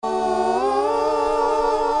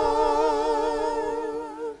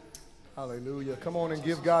Come on and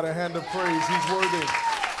give God a hand of praise. He's worthy.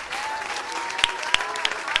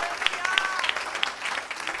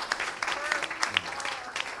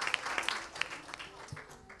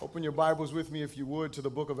 Open your Bibles with me, if you would, to the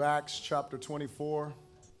book of Acts, chapter 24.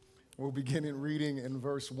 We'll begin in reading in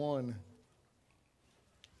verse 1.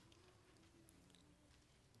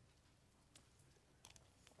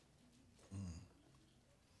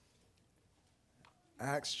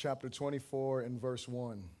 Acts chapter 24 and verse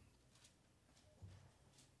 1.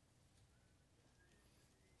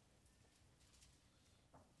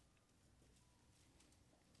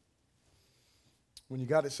 When you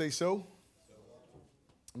got it, say so.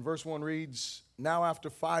 And verse 1 reads, "Now after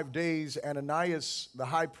 5 days, Ananias the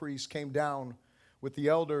high priest came down with the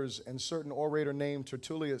elders and certain orator named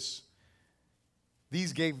Tertullus.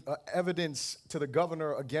 These gave evidence to the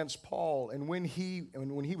governor against Paul. And when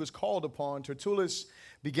he was called upon, Tertullus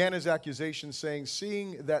began his accusation, saying,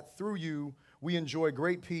 'Seeing that through you we enjoy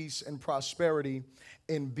great peace and prosperity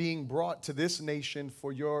in being brought to this nation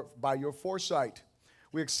by your foresight,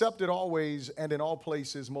 we accept it always and in all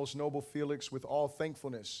places, most noble Felix, with all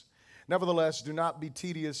thankfulness. Nevertheless, do not be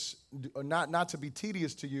tedious, not to be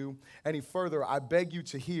tedious to you any further. I beg you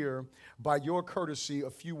to hear by your courtesy a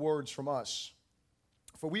few words from us.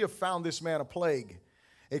 For we have found this man a plague,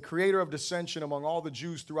 a creator of dissension among all the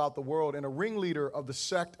Jews throughout the world, and a ringleader of the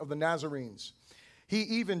sect of the Nazarenes. He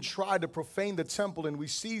even tried to profane the temple, and we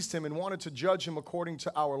seized him and wanted to judge him according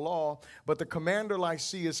to our law. But the commander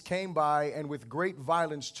Lysias came by and with great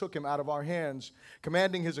violence took him out of our hands,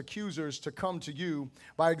 commanding his accusers to come to you.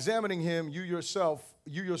 By examining him, you yourself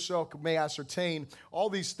may ascertain all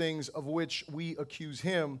these things of which we accuse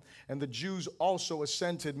him.' And the Jews also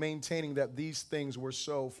assented, maintaining that these things were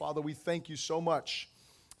so." Father, we thank you so much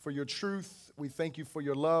for your truth. We thank you for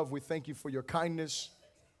your love. We thank you for your kindness.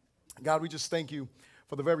 God, we just thank you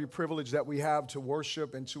for the very privilege that we have to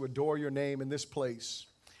worship and to adore your name in this place.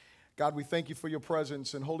 God, we thank you for your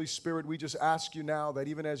presence. And Holy Spirit, we just ask you now that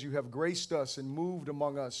even as you have graced us and moved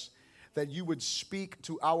among us, that you would speak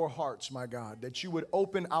to our hearts, my God, that you would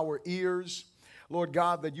open our ears, Lord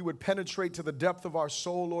God, that you would penetrate to the depth of our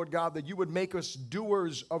soul, Lord God, that you would make us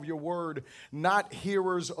doers of your word, not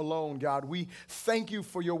hearers alone, God. We thank you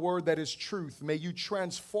for your word that is truth. May you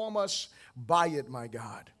transform us by it, my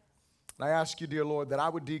God. And I ask you, dear Lord, that I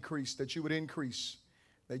would decrease, that you would increase,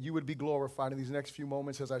 that you would be glorified in these next few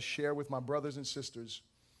moments as I share with my brothers and sisters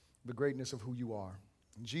the greatness of who you are.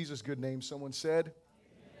 In Jesus' good name, someone said,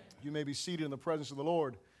 amen. You may be seated in the presence of the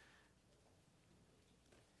Lord.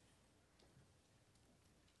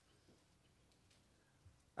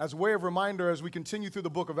 As a way of reminder, as we continue through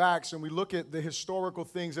the book of Acts and we look at the historical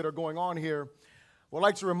things that are going on here, I'd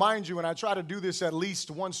like to remind you, and I try to do this at least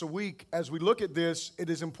once a week, as we look at this, it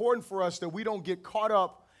is important for us that we don't get caught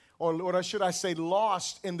up, or should I say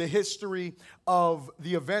lost in the history of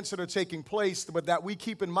the events that are taking place, but that we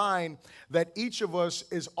keep in mind that each of us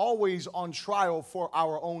is always on trial for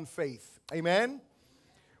our own faith. Amen?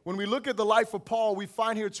 When we look at the life of Paul, we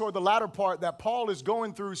find here toward the latter part that Paul is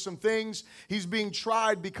going through some things. He's being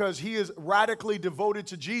tried because he is radically devoted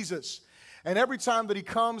to Jesus. And every time that he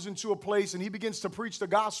comes into a place and he begins to preach the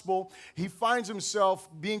gospel, he finds himself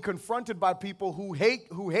being confronted by people who hate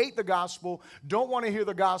the gospel, don't want to hear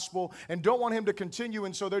the gospel, and don't want him to continue.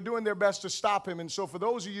 And so they're doing their best to stop him. And so for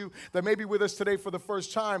those of you that may be with us today for the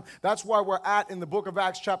first time, that's why we're at in the book of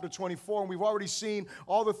Acts chapter 24. And we've already seen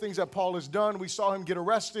all the things that Paul has done. We saw him get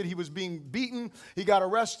arrested. He was being beaten. He got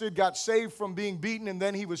arrested, got saved from being beaten, and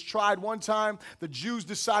then he was tried one time. The Jews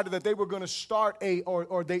decided that they were going to start they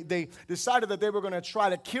decided that they were going to try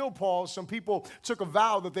to kill Paul. Some people took a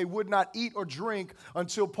vow that they would not eat or drink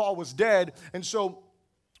until Paul was dead. And so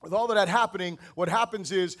with all of that happening, what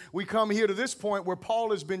happens is we come here to this point where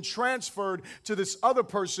Paul has been transferred to this other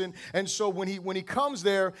person. And so when he comes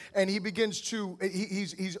there and he begins to,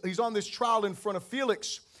 he's on this trial in front of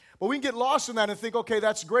Felix. But we can get lost in that and think, okay,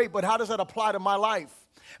 that's great, but how does that apply to my life?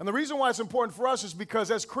 And the reason why it's important for us is because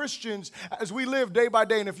as Christians, as we live day by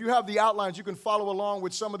day, and if you have the outlines, you can follow along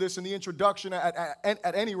with some of this in the introduction at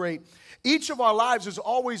any rate, each of our lives is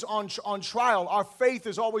always on trial. Our faith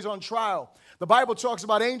is always on trial. The Bible talks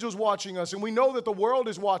about angels watching us, and we know that the world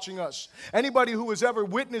is watching us. Anybody who has ever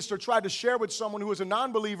witnessed or tried to share with someone who is a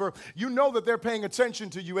non-believer, you know that they're paying attention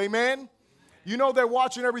to you, amen? You know they're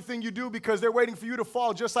watching everything you do because they're waiting for you to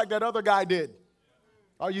fall just like that other guy did.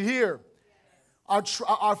 Are you here?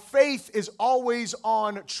 Our faith is always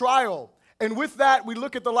on trial. And with that, we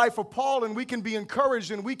look at the life of Paul and we can be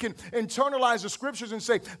encouraged and we can internalize the scriptures and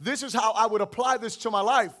say, this is how I would apply this to my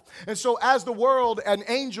life. And so as the world and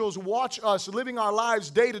angels watch us living our lives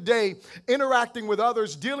day to day, interacting with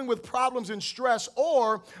others, dealing with problems and stress,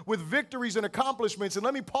 or with victories and accomplishments. And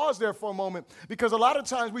let me pause there for a moment, because a lot of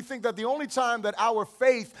times we think that the only time that our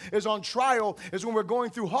faith is on trial is when we're going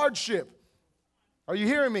through hardship. Are you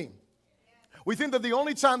hearing me? We think that the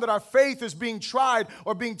only time that our faith is being tried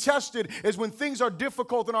or being tested is when things are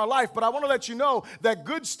difficult in our life. But I want to let you know that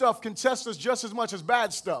good stuff can test us just as much as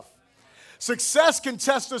bad stuff. Success can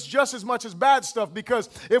test us just as much as bad stuff, because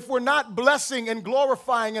if we're not blessing and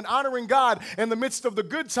glorifying and honoring God in the midst of the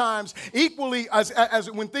good times, equally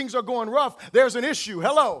as when things are going rough, there's an issue.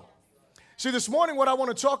 Hello. See, this morning what I want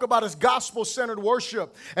to talk about is gospel-centered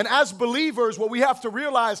worship. And as believers, what we have to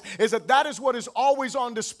realize is that that is what is always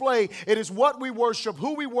on display. It is what we worship,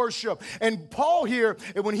 who we worship. And Paul here,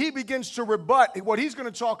 when he begins to rebut, what he's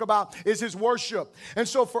going to talk about is his worship. And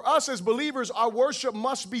so for us as believers, our worship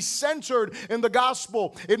must be centered in the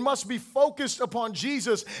gospel. It must be focused upon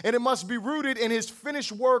Jesus, and it must be rooted in his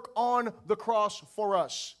finished work on the cross for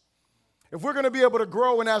us. If we're going to be able to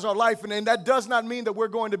grow in as our life, and that does not mean that we're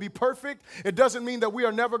going to be perfect. It doesn't mean that we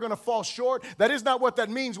are never going to fall short. That is not what that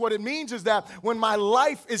means. What it means is that when my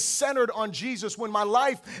life is centered on Jesus, when my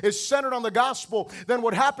life is centered on the gospel, then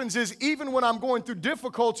what happens is even when I'm going through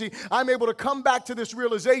difficulty, I'm able to come back to this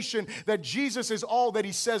realization that Jesus is all that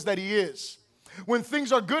he says that he is. When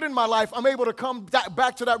things are good in my life, I'm able to come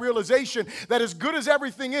back to that realization that as good as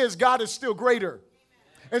everything is, God is still greater.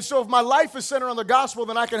 And so if my life is centered on the gospel,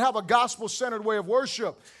 then I can have a gospel-centered way of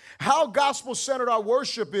worship. How gospel-centered our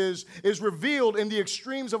worship is revealed in the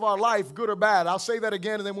extremes of our life, good or bad. I'll say that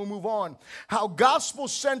again and then we'll move on. How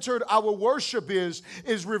gospel-centered our worship is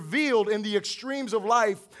revealed in the extremes of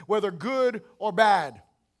life, whether good or bad.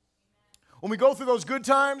 When we go through those good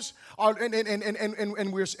times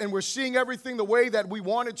and we're seeing everything the way that we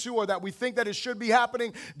want it to, or that we think that it should be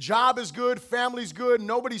happening, job is good, family's good,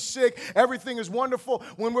 nobody's sick, everything is wonderful.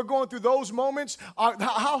 When we're going through those moments,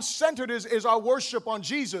 how centered is our worship on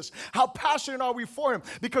Jesus? How passionate are we for him?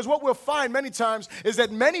 Because what we'll find many times is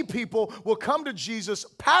that many people will come to Jesus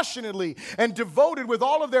passionately and devoted with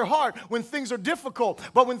all of their heart when things are difficult.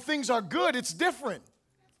 But when things are good, it's different.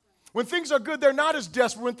 When things are good, they're not as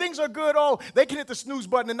desperate. When things are good, they can hit the snooze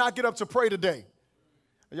button and not get up to pray today.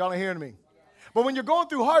 Y'all ain't hearing me. But when you're going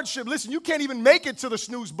through hardship, listen, you can't even make it to the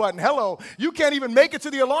snooze button. Hello. You can't even make it to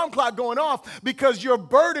the alarm clock going off because you're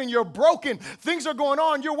burdened, you're broken. Things are going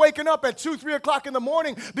on. You're waking up at 2, 3 o'clock in the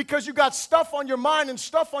morning because you got stuff on your mind and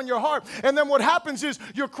stuff on your heart. And then what happens is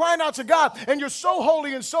you're crying out to God and you're so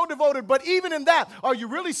holy and so devoted. But even in that, are you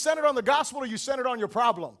really centered on the gospel, or are you centered on your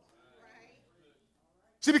problem?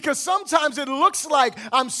 See, because sometimes it looks like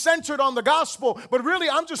I'm centered on the gospel, but really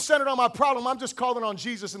I'm just centered on my problem. I'm just calling on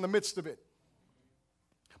Jesus in the midst of it.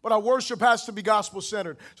 But our worship has to be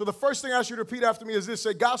gospel-centered. So the first thing I ask you to repeat after me is this.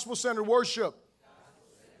 Say, gospel-centered worship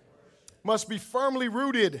must be firmly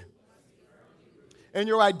rooted in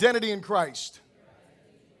your identity in Christ.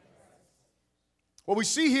 What we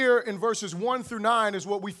see here in verses 1 through 9 is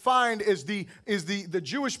what we find is the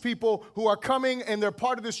Jewish people who are coming, and they're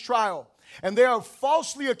part of this trial. And they are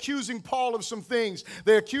falsely accusing Paul of some things.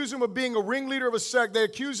 They accuse him of being a ringleader of a sect. They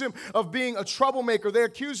accuse him of being a troublemaker. They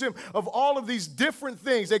accuse him of all of these different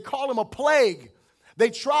things. They call him a plague.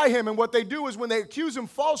 They try him, and what they do is when they accuse him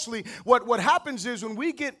falsely, what happens is when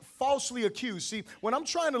we get falsely accused, see, when I'm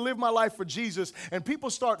trying to live my life for Jesus and people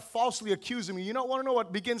start falsely accusing me, you don't want to know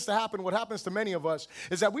what begins to happen. What happens to many of us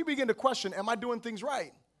is that we begin to question, am I doing things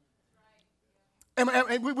right?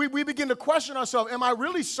 And we begin to question ourselves. Am I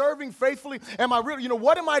really serving faithfully? Am I really,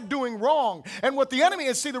 what am I doing wrong? And what the enemy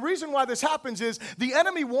is, see, the reason why this happens is the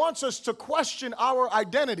enemy wants us to question our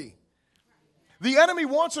identity. The enemy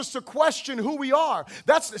wants us to question who we are.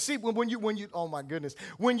 When you oh my goodness,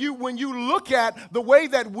 when you look at the way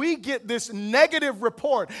that we get this negative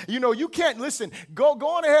report, you can't listen. Go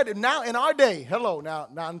on ahead and now in our day. Hello, now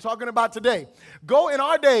I'm talking about today. Go in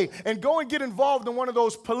our day and go and get involved in one of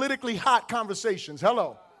those politically hot conversations.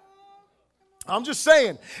 Hello. I'm just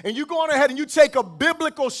saying. And you go on ahead and you take a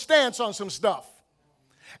biblical stance on some stuff.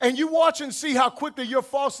 And you watch and see how quickly you're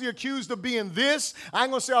falsely accused of being this. I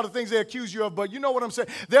ain't going to say all the things they accuse you of, but you know what I'm saying.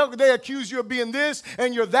 They accuse you of being this,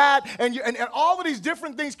 and you're that, and all of these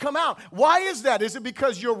different things come out. Why is that? Is it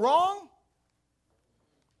because you're wrong?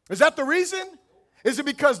 Is that the reason? Is it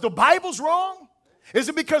because the Bible's wrong? Is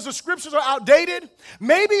it because the scriptures are outdated?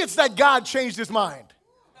 Maybe it's that God changed his mind.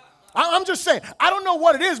 I'm just saying, I don't know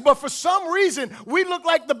what it is, but for some reason, we look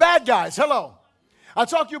like the bad guys. Hello. I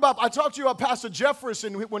talked to you about Pastor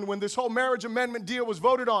Jefferson when this whole marriage amendment deal was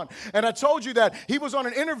voted on. And I told you that he was on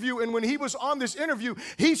an interview, and when he was on this interview,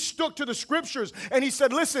 he stuck to the scriptures. And he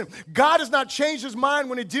said, listen, God has not changed his mind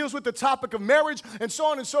when he deals with the topic of marriage, and so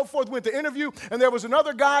on and so forth with the interview. And there was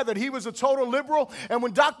another guy that he was a total liberal. And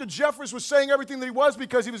when Dr. Jeffress was saying everything that he was,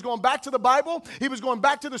 because he was going back to the Bible, he was going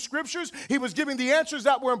back to the scriptures, he was giving the answers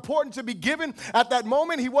that were important to be given at that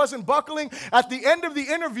moment. He wasn't buckling. At the end of the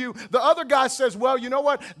interview, the other guy says, well, you know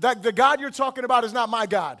what? That the God you're talking about is not my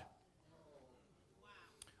God.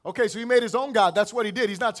 Okay, so he made his own God. That's what he did.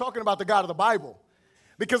 He's not talking about the God of the Bible.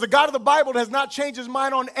 Because the God of the Bible has not changed his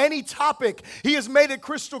mind on any topic. He has made it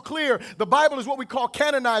crystal clear. The Bible is what we call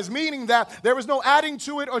canonized, meaning that there is no adding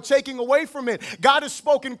to it or taking away from it. God has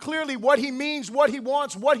spoken clearly what he means, what he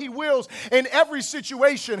wants, what he wills in every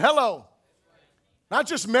situation. Hello. Not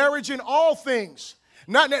just marriage, in all things.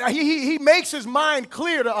 He makes his mind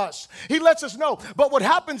clear to us. He lets us know. But what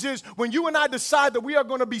happens is when you and I decide that we are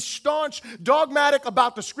going to be staunch, dogmatic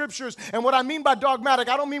about the scriptures, and what I mean by dogmatic,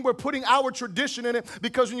 I don't mean we're putting our tradition in it,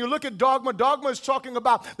 because when you look at dogma is talking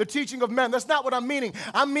about the teaching of men. That's not what I'm meaning.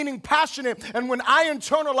 I'm meaning passionate. And when I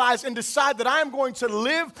internalize and decide that I am going to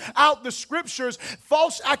live out the scriptures,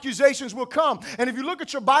 false accusations will come. And if you look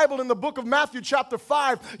at your Bible in the book of Matthew chapter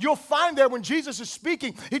 5, you'll find there when Jesus is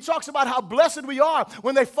speaking, he talks about how blessed we are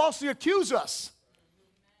when they falsely accuse us,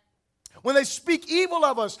 when they speak evil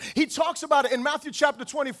of us. He talks about it in Matthew chapter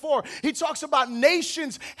 24. He talks about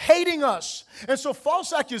nations hating us. And so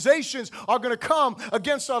false accusations are going to come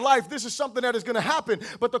against our life. This is something that is going to happen.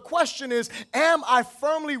 But the question is, am I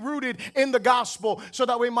firmly rooted in the gospel so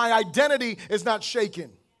that way my identity is not shaken?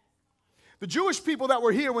 The Jewish people that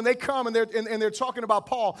were here, when they come and they're talking about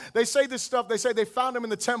Paul, they say this stuff. They say they found him in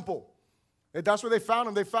the temple. That's where they found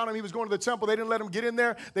him. They found him. He was going to the temple. They didn't let him get in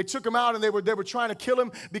there. They took him out, and they were trying to kill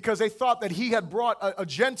him because they thought that he had brought a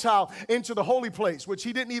Gentile into the holy place, which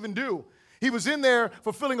he didn't even do. He was in there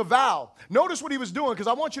fulfilling a vow. Notice what he was doing, because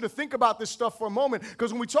I want you to think about this stuff for a moment,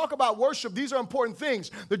 because when we talk about worship, these are important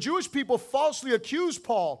things. The Jewish people falsely accused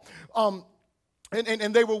Paul,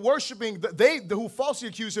 and they were worshiping, who falsely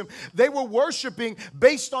accused him, they were worshiping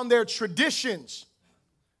based on their traditions.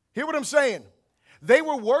 Hear what I'm saying? They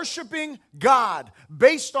were worshiping God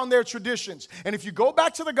based on their traditions. And if you go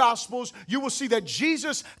back to the Gospels, you will see that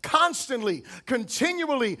Jesus constantly,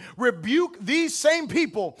 continually rebuked these same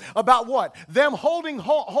people about what? Them holding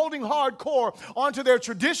hardcore onto their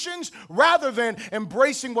traditions rather than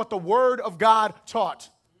embracing what the Word of God taught.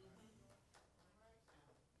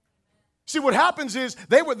 See, what happens is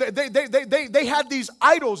they had these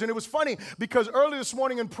idols, and it was funny because early this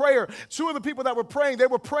morning in prayer, two of the people that were praying, they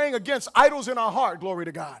were praying against idols in our heart, glory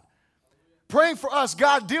to God. Praying for us,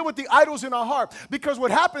 God, deal with the idols in our heart. Because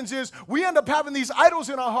what happens is we end up having these idols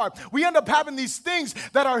in our heart. We end up having these things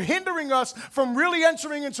that are hindering us from really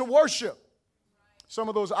entering into worship. Some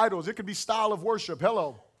of those idols, it could be style of worship.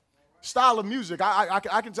 Hello. Style of music.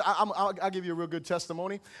 I'll give you a real good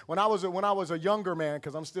testimony. When I was a younger man,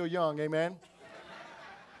 because I'm still young, amen.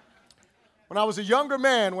 When I was a younger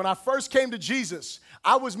man, when I first came to Jesus,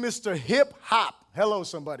 I was Mr. Hip Hop. Hello,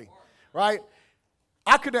 somebody, right?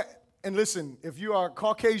 And listen, if you are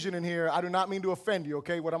Caucasian in here, I do not mean to offend you,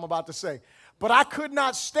 okay, what I'm about to say. But I could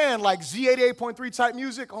not stand like Z88.3 type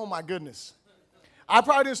music. Oh, my goodness. I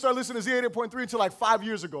probably didn't start listening to Z88.3 until like 5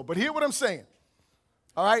 years ago. But hear what I'm saying,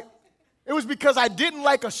 all right? It was because I didn't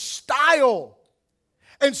like a style.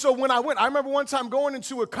 And so when I remember one time going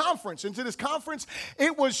into this conference,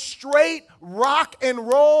 it was straight rock and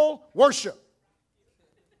roll worship.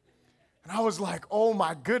 And I was like, oh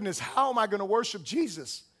my goodness, how am I going to worship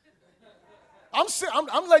Jesus? I'm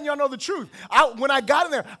letting y'all know the truth. When I got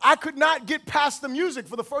in there, I could not get past the music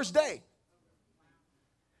for the first day.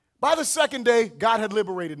 By the second day, God had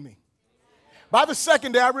liberated me. By the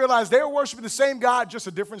second day, I realized they were worshiping the same God, just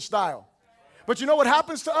a different style. But you know what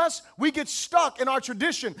happens to us? We get stuck in our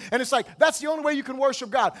tradition. And it's like, that's the only way you can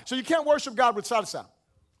worship God. So you can't worship God with salsa.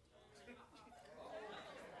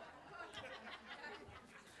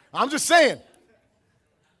 I'm just saying.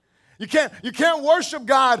 You can't worship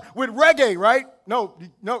God with reggae, right? No,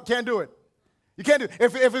 can't do it. You can't do it.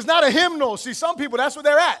 If it's not a hymnal, see, some people, that's where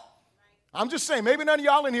they're at. I'm just saying, maybe none of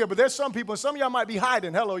y'all in here, but there's some people, and some of y'all might be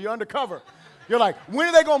hiding. Hello, you're undercover. You're like, when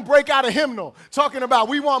are they going to break out a hymnal talking about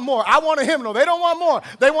we want more? I want a hymnal. They don't want more.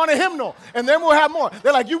 They want a hymnal, and then we'll have more.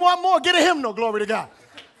 They're like, you want more? Get a hymnal, glory to God.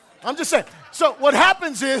 I'm just saying. So what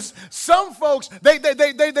happens is some folks, they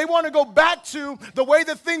want to go back to the way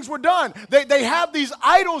that things were done. They have these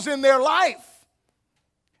idols in their life.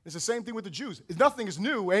 It's the same thing with the Jews. Nothing is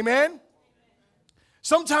new, amen?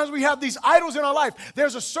 Sometimes we have these idols in our life.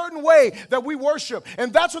 There's a certain way that we worship,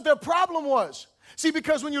 and that's what their problem was. See,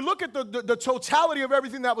 because when you look at the totality of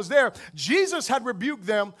everything that was there, Jesus had rebuked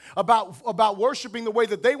them about worshiping the way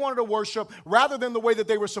that they wanted to worship rather than the way that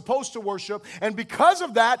they were supposed to worship. And because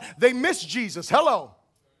of that, they missed Jesus. Hello.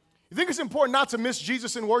 You think it's important not to miss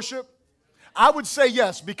Jesus in worship? I would say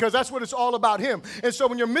yes, because that's what it's all about, him. And so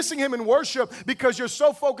when you're missing him in worship because you're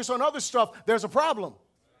so focused on other stuff, there's a problem.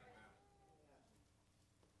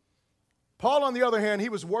 Paul, on the other hand, he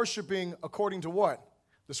was worshiping according to what?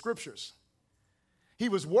 The scriptures. He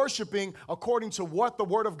was worshiping according to what the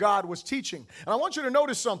Word of God was teaching. And I want you to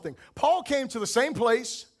notice something. Paul came to the same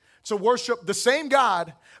place to worship the same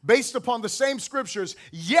God based upon the same scriptures,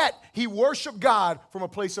 yet he worshiped God from a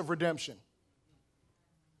place of redemption.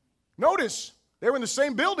 Notice, they were in the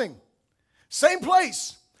same building, same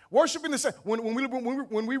place, worshiping the same.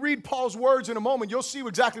 When we read Paul's words in a moment, you'll see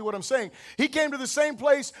exactly what I'm saying. He came to the same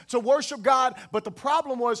place to worship God, but the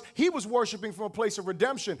problem was he was worshiping from a place of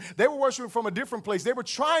redemption. They were worshiping from a different place. They were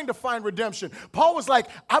trying to find redemption. Paul was like,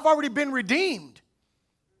 I've already been redeemed.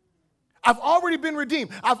 I've already been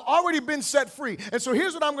redeemed. I've already been set free. And so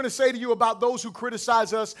here's what I'm going to say to you about those who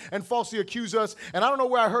criticize us and falsely accuse us. And I don't know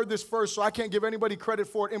where I heard this first, so I can't give anybody credit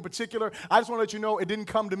for it in particular. I just want to let you know it didn't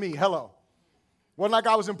come to me. Hello. Wasn't like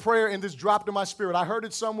I was in prayer and this dropped in my spirit. I heard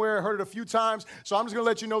it somewhere, I heard it a few times, so I'm just going to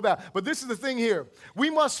let you know that. But this is the thing here.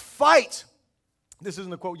 We must fight. This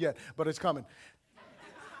isn't a quote yet, but it's coming.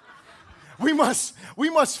 We must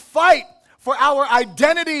fight for our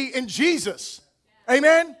identity in Jesus.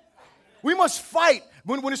 Amen? We must fight.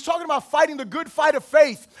 When it's talking about fighting the good fight of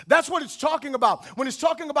faith, that's what it's talking about. When it's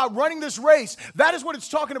talking about running this race, that is what it's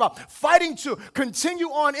talking about. Fighting to continue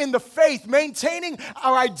on in the faith, maintaining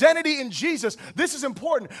our identity in Jesus. This is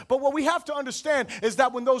important. But what we have to understand is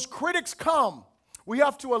that when those critics come, we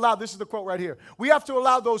have to allow, this is the quote right here, we have to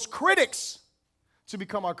allow those critics to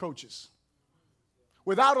become our coaches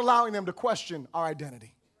without allowing them to question our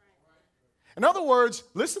identity. In other words,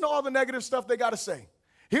 listen to all the negative stuff they got to say.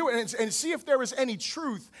 Hear and see if there is any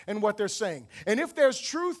truth in what they're saying. And if there's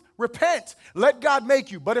truth, repent. Let God make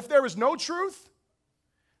you. But if there is no truth,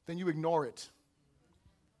 then you ignore it.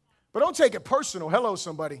 But don't take it personal. Hello,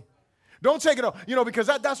 somebody. Don't take it, because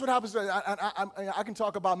that's what happens. I can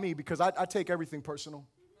talk about me because I take everything personal.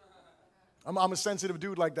 I'm a sensitive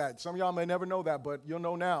dude like that. Some of y'all may never know that, but you'll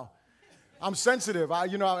know now. I'm sensitive.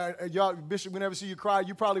 Y'all, Bishop, we never see you cry.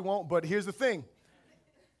 You probably won't, but here's the thing.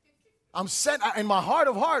 In my heart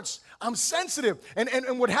of hearts, I'm sensitive.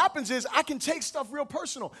 And what happens is I can take stuff real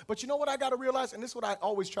personal. But you know what I got to realize? And this is what I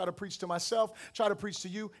always try to preach to myself, try to preach to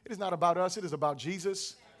you. It is not about us. It is about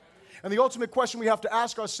Jesus. And the ultimate question we have to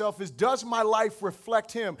ask ourselves is, does my life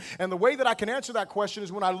reflect him? And the way that I can answer that question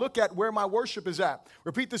is when I look at where my worship is at.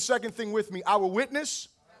 Repeat the second thing with me. Our witness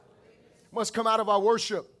must come out of our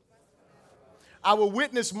worship. Our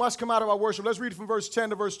witness must come out of our worship. Let's read from verse 10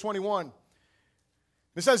 to verse 21.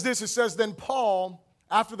 It says this, it says, then Paul,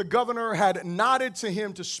 after the governor had nodded to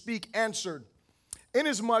him to speak, answered,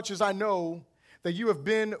 inasmuch as I know that you have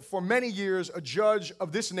been for many years a judge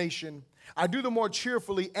of this nation, I do the more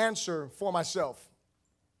cheerfully answer for myself.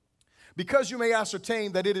 Because you may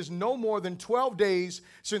ascertain that it is no more than 12 days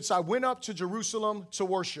since I went up to Jerusalem to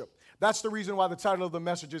worship. That's the reason why the title of the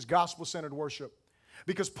message is Gospel-Centered Worship.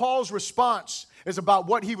 Because Paul's response is about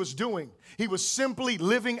what he was doing. He was simply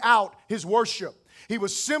living out his worship. He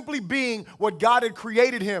was simply being what God had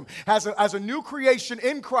created him as a new creation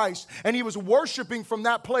in Christ, and he was worshiping from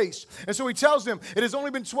that place. And so he tells them, it has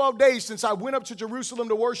only been 12 days since I went up to Jerusalem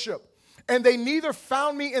to worship, and they neither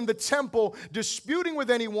found me in the temple disputing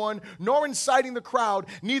with anyone, nor inciting the crowd,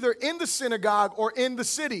 neither in the synagogue or in the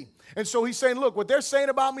city. And so he's saying, look, what they're saying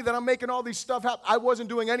about me, that I'm making all these stuff happen, I wasn't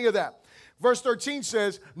doing any of that. Verse 13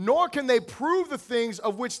 says, nor can they prove the things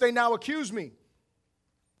of which they now accuse me.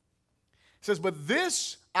 It says, but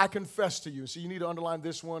this I confess to you. So you need to underline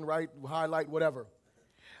this one, right? Highlight, whatever.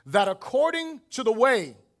 That according to the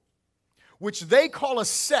way which they call a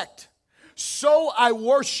sect, so I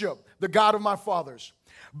worship the God of my fathers,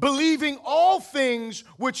 believing all things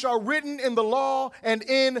which are written in the law and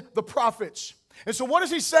in the prophets. And so what does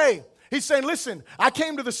he say? He's saying, listen, I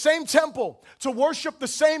came to the same temple to worship the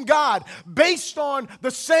same God based on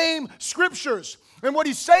the same scriptures. And what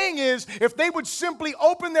he's saying is, if they would simply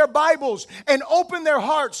open their Bibles and open their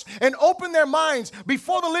hearts and open their minds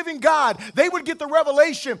before the living God, they would get the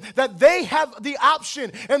revelation that they have the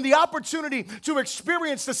option and the opportunity to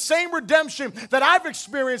experience the same redemption that I've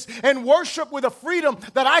experienced and worship with a freedom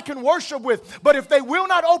that I can worship with. But if they will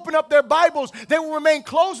not open up their Bibles, they will remain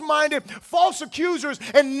closed-minded, false accusers,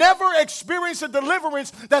 and never experience the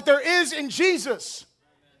deliverance that there is in Jesus.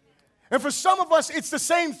 And for some of us, it's the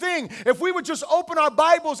same thing. If we would just open our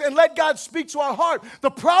Bibles and let God speak to our heart,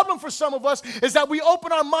 the problem for some of us is that we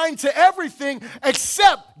open our mind to everything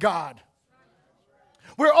except God.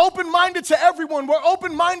 We're open-minded to everyone. We're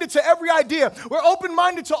open-minded to every idea. We're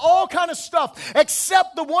open-minded to all kind of stuff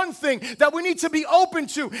except the one thing that we need to be open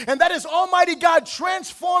to, and that is Almighty God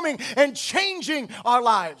transforming and changing our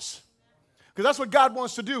lives. Because that's what God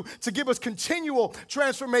wants to do, to give us continual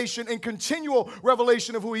transformation and continual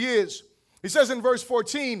revelation of who He is. He says in verse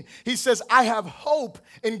 14, he says, I have hope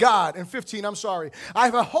in God. In 15, I'm sorry. I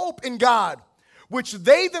have a hope in God, which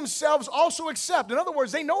they themselves also accept. In other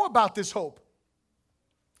words, they know about this hope.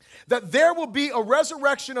 That there will be a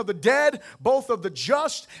resurrection of the dead, both of the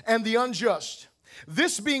just and the unjust.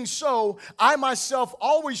 This being so, I myself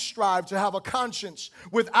always strive to have a conscience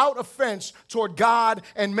without offense toward God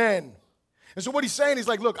and men. And so what he's saying is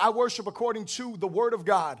like, look, I worship according to the word of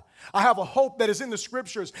God. I have a hope that is in the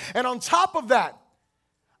scriptures. And on top of that,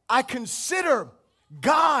 I consider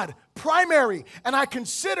God primary, and I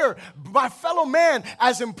consider my fellow man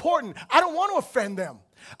as important. I don't want to offend them.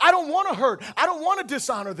 I don't want to hurt. I don't want to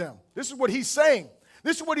dishonor them. This is what he's saying.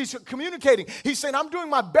 This is what he's communicating. He's saying, I'm doing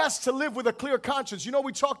my best to live with a clear conscience. You know,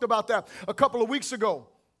 we talked about that a couple of weeks ago.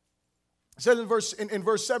 It says in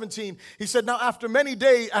verse 17, he said, now after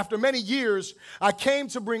many years, I came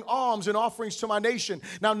to bring alms and offerings to my nation.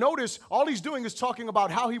 Now notice, all he's doing is talking about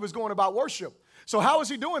how he was going about worship. So how is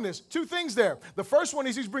he doing this? Two things there. The first one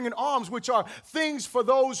is he's bringing alms, which are things for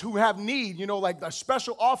those who have need, you know, like a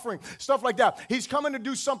special offering, stuff like that. He's coming to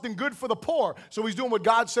do something good for the poor. So he's doing what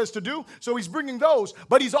God says to do. So he's bringing those.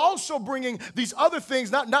 But he's also bringing these other things,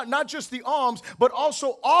 not just the alms, but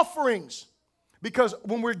also offerings. Because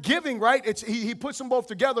when we're giving, right, he puts them both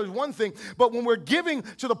together as one thing. But when we're giving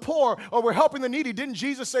to the poor or we're helping the needy, didn't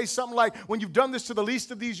Jesus say something like, when you've done this to the least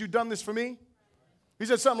of these, you've done this for me? He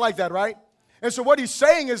said something like that, right? And so what he's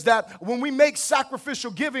saying is that when we make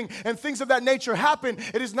sacrificial giving and things of that nature happen,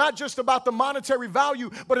 it is not just about the monetary value,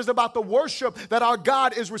 but it's about the worship that our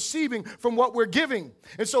God is receiving from what we're giving.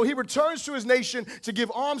 And so he returns to his nation to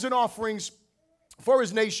give alms and offerings for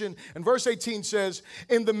his nation. And verse 18 says,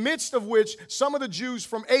 in the midst of which some of the Jews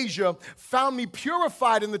from Asia found me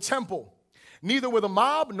purified in the temple, neither with a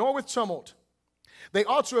mob nor with tumult. They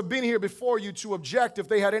ought to have been here before you to object if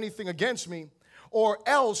they had anything against me. Or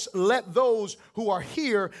else let those who are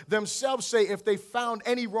here themselves say if they found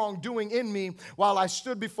any wrongdoing in me while I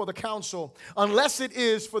stood before the council, unless it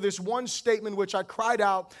is for this one statement which I cried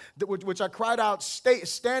out,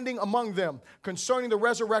 standing among them concerning the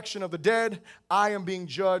resurrection of the dead, I am being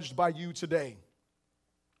judged by you today.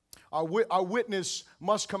 Our witness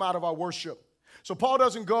must come out of our worship. So Paul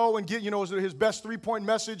doesn't go and get, his best three-point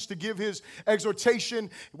message to give his exhortation.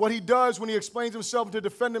 What he does when he explains himself to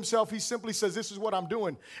defend himself, he simply says, this is what I'm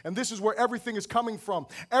doing. And this is where everything is coming from.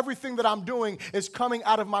 Everything that I'm doing is coming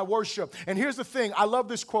out of my worship. And here's the thing. I love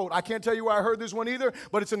this quote. I can't tell you where I heard this one either,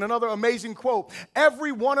 but it's in another amazing quote.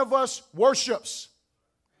 Every one of us worships.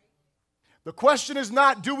 The question is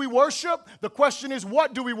not, do we worship? The question is,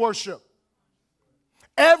 what do we worship?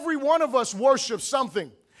 Every one of us worships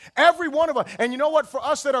something. Every one of us. And you know what? For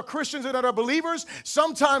us that are Christians and that are believers,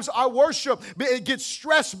 sometimes our worship, it gets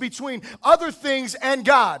stressed between other things and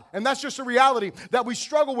God. And that's just a reality that we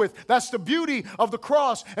struggle with. That's the beauty of the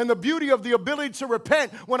cross and the beauty of the ability to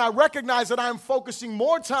repent when I recognize that I'm focusing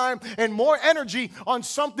more time and more energy on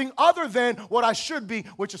something other than what I should be,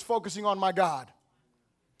 which is focusing on my God,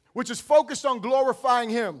 which is focused on glorifying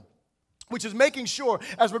Him. Which is making sure,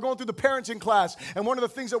 as we're going through the parenting class, and one of the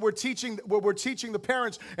things that we're teaching the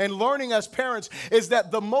parents and learning as parents is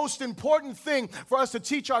that the most important thing for us to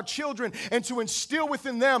teach our children and to instill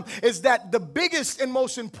within them is that the biggest and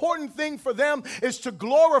most important thing for them is to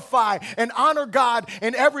glorify and honor God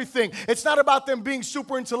in everything. It's not about them being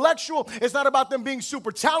super intellectual. It's not about them being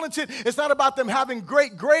super talented. It's not about them having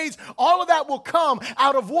great grades. All of that will come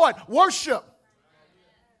out of what? Worship.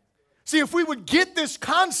 See, if we would get this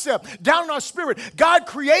concept down in our spirit, God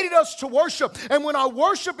created us to worship. And when our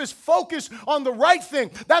worship is focused on the right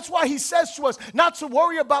thing, that's why He says to us not to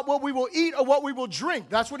worry about what we will eat or what we will drink.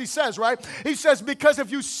 That's what He says, right? He says, because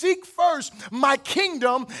if you seek first my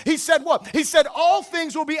kingdom, He said what? He said, all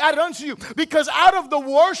things will be added unto you. Because out of the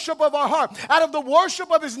worship of our heart, out of the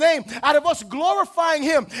worship of His name, out of us glorifying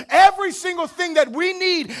Him, every single thing that we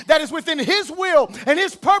need that is within His will and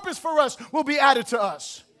His purpose for us will be added to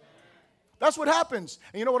us. That's what happens.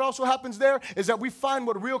 And you know what also happens there is that we find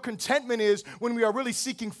what real contentment is when we are really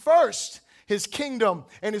seeking first His kingdom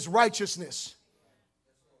and His righteousness.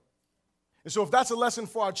 And so if that's a lesson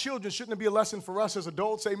for our children, shouldn't it be a lesson for us as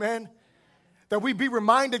adults? Amen? That we be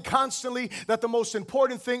reminded constantly that the most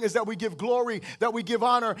important thing is that we give glory, that we give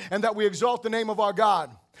honor, and that we exalt the name of our God.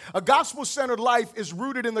 A gospel-centered life is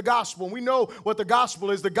rooted in the gospel. And we know what the gospel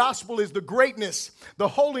is. The gospel is the greatness, the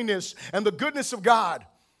holiness, and the goodness of God.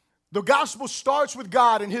 The gospel starts with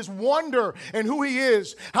God and his wonder and who he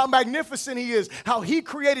is, how magnificent he is, how he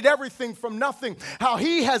created everything from nothing, how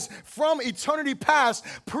he has, from eternity past,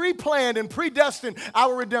 pre-planned and predestined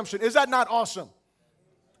our redemption. Is that not awesome?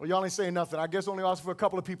 Well, y'all ain't saying nothing. I guess only awesome for a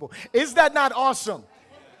couple of people. Is that not awesome?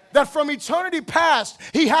 That from eternity past,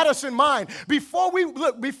 he had us in mind. Before we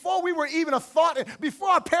were even a thought, before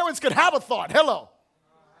our parents could have a thought, hello.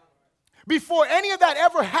 Before any of that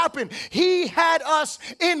ever happened, he had us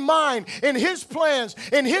in mind, in his plans,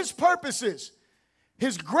 in his purposes,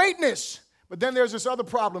 his greatness. But then there's this other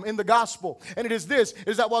problem in the gospel, and it is this,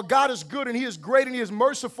 is that while God is good and he is great and he is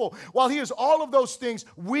merciful, while he is all of those things,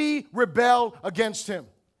 we rebel against him.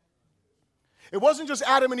 It wasn't just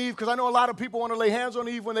Adam and Eve, because I know a lot of people want to lay hands on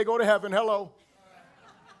Eve when they go to heaven. Hello.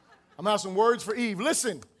 I'm going to have some words for Eve.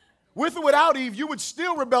 Listen, with or without Eve, you would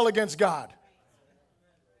still rebel against God.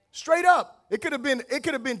 Straight up. It could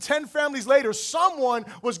have been 10 families later. Someone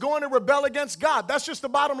was going to rebel against God. That's just the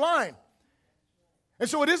bottom line. And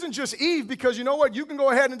so it isn't just Eve, because you know what? You can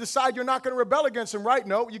go ahead and decide you're not going to rebel against him, right?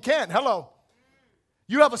 No, you can't. Hello.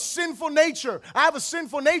 You have a sinful nature. I have a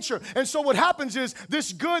sinful nature. And so what happens is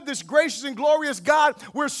this good, this gracious and glorious God,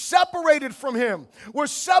 we're separated from him. We're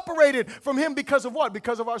separated from him because of what?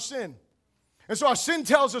 Because of our sin. And so our sin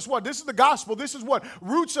tells us what? This is the gospel. This is what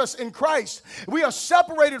roots us in Christ. We are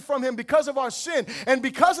separated from him because of our sin. And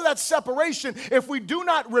because of that separation, if we do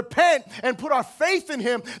not repent and put our faith in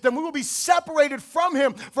him, then we will be separated from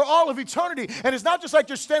him for all of eternity. And it's not just like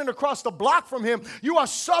you're standing across the block from him. You are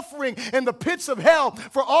suffering in the pits of hell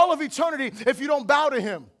for all of eternity if you don't bow to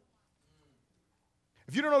him.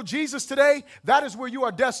 If you don't know Jesus today, that is where you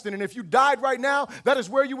are destined. And if you died right now, that is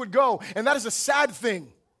where you would go. And that is a sad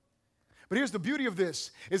thing. But here's the beauty of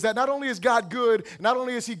this, is that not only is God good, not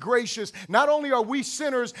only is he gracious, not only are we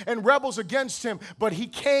sinners and rebels against him, but he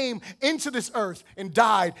came into this earth and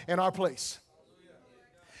died in our place.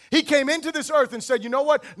 He came into this earth and said, you know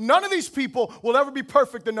what? None of these people will ever be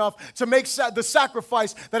perfect enough to make the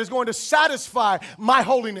sacrifice that is going to satisfy my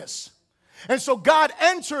holiness. And so God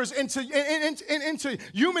enters into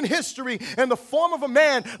human history in the form of a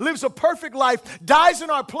man, lives a perfect life, dies in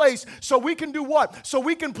our place, so we can do what? So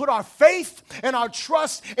we can put our faith and our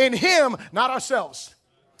trust in him, not ourselves.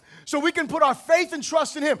 So we can put our faith and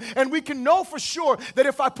trust in him, and we can know for sure that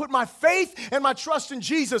if I put my faith and my trust in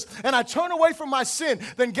Jesus and I turn away from my sin,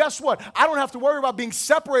 then guess what? I don't have to worry about being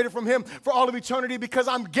separated from him for all of eternity, because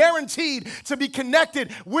I'm guaranteed to be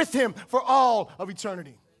connected with him for all of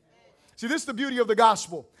eternity. See, this is the beauty of the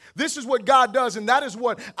gospel. This is what God does, and that is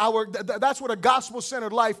what that's what a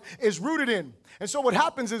gospel-centered life is rooted in. And so what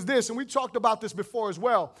happens is this, and we talked about this before as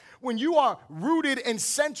well. When you are rooted and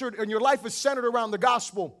centered, and your life is centered around the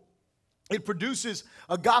gospel, it produces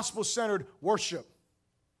a gospel-centered worship.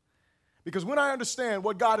 Because when I understand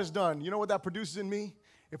what God has done, you know what that produces in me?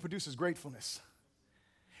 It produces gratefulness.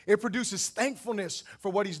 It produces thankfulness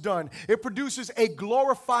for what he's done. It produces a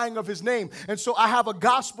glorifying of his name. And so I have a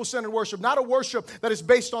gospel-centered worship, not a worship that is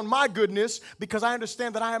based on my goodness, because I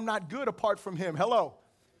understand that I am not good apart from him. Hello.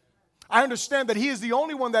 I understand that he is the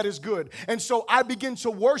only one that is good. And so I begin to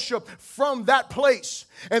worship from that place.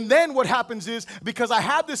 And then what happens is, because I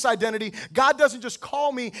have this identity, God doesn't just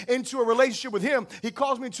call me into a relationship with him. He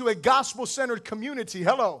calls me into a gospel-centered community.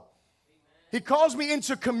 Hello. He calls me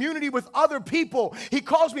into community with other people. He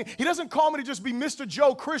doesn't call me to just be Mr.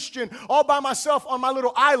 Joe Christian all by myself on my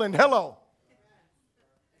little island. Hello.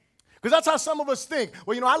 Because that's how some of us think.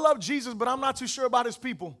 Well, you know, I love Jesus, but I'm not too sure about his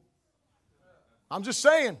people. I'm just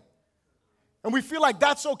saying. And we feel like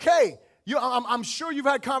that's okay. I'm sure you've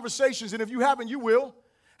had conversations, and if you haven't, you will.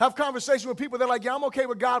 Have conversations with people that are like, yeah, I'm okay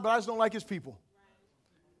with God, but I just don't like his people.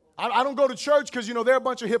 I don't go to church because, you know, they're a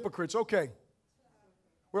bunch of hypocrites. Okay.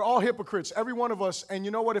 We're all hypocrites, every one of us. And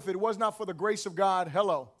you know what? If it was not for the grace of God,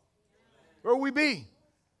 hello, where would we be?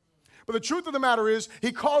 But the truth of the matter is,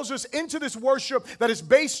 he calls us into this worship that is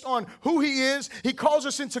based on who he is. He calls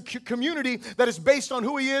us into community that is based on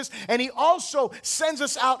who he is. And he also sends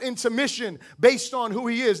us out into mission based on who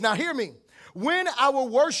he is. Now, hear me. When our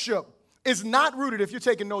worship is not rooted, if you're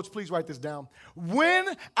taking notes, please write this down. When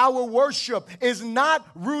our worship is not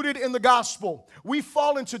rooted in the gospel, we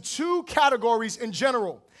fall into two categories in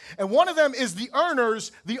general. And one of them is the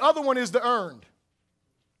earners, the other one is the earned.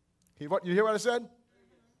 You hear what I said?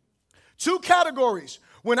 Two categories.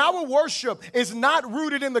 When our worship is not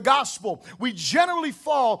rooted in the gospel, we generally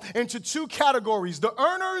fall into two categories, the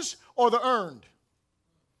earners or the earned.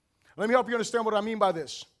 Let me help you understand what I mean by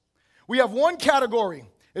this. We have one category,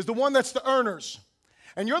 is the one that's the earners.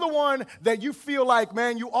 And you're the one that you feel like,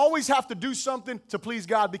 man, you always have to do something to please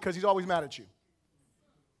God because he's always mad at you.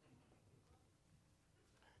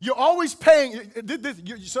 You're always paying,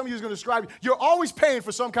 some of you is going to describe, you're always paying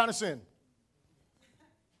for some kind of sin.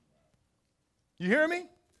 You hear me?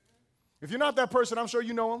 If you're not that person, I'm sure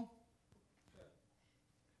you know them.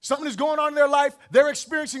 Something is going on in their life. They're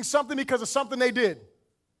experiencing something because of something they did.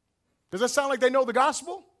 Does that sound like they know the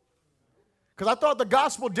gospel? Because I thought the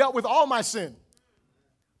gospel dealt with all my sin.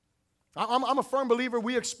 I'm a firm believer.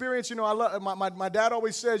 We experience, I love, my dad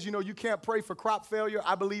always says, you can't pray for crop failure.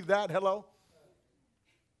 I believe that. Hello?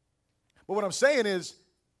 But what I'm saying is,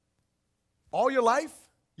 all your life,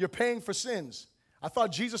 you're paying for sins. I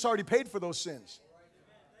thought Jesus already paid for those sins.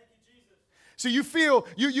 See, you feel,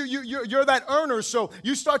 you're that earner, so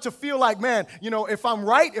you start to feel like, man, if I'm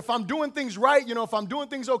right, if I'm doing things right, if I'm doing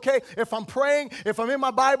things okay, if I'm praying, if I'm in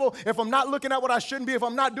my Bible, if I'm not looking at what I shouldn't be, if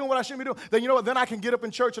I'm not doing what I shouldn't be doing, then you know what, then I can get up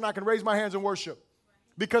in church and I can raise my hands and worship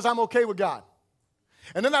because I'm okay with God.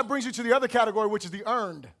 And then that brings you to the other category, which is the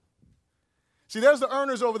earned. See, there's the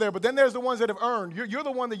earners over there, but then there's the ones that have earned. You're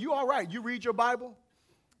the one that you all right. You read your Bible,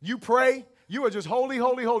 you pray, you are just holy,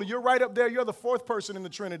 holy, holy. You're right up there. You're the fourth person in the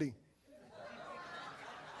Trinity.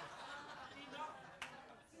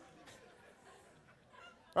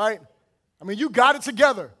 Right? I mean, you got it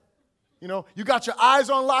together. You got your eyes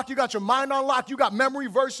on lock. You got your mind on lock. You got memory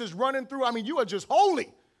verses running through. I mean, you are just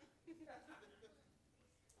holy.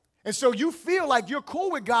 And so you feel like you're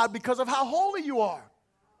cool with God because of how holy you are.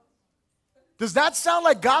 Does that sound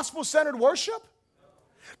like gospel-centered worship?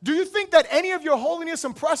 Do you think that any of your holiness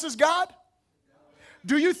impresses God?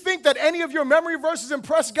 Do you think that any of your memory verses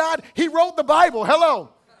impress God? He wrote the Bible. Hello.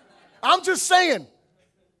 I'm just saying.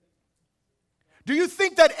 Do you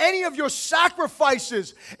think that any of your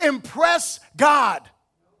sacrifices impress God?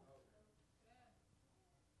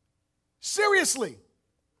 Seriously.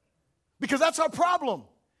 Because that's our problem.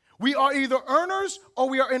 We are either earners or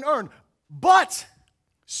we are unearned. But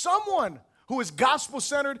someone who is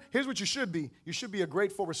gospel-centered, here's what you should be. You should be a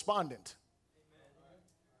grateful respondent.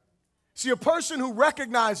 See, a person who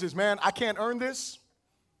recognizes, man, I can't earn this.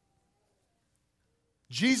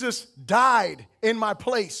 Jesus died in my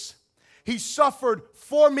place. He suffered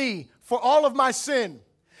for me, for all of my sin.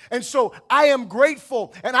 And so I am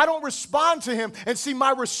grateful, and I don't respond to him. And see,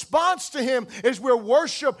 my response to him is where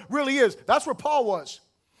worship really is. That's where Paul was.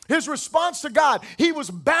 His response to God, he was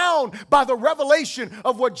bound by the revelation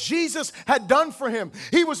of what Jesus had done for him.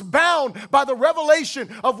 He was bound by the revelation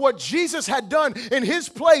of what Jesus had done in his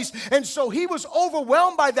place. And so he was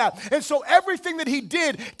overwhelmed by that. And so everything that he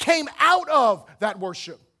did came out of that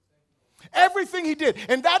worship. Everything he did.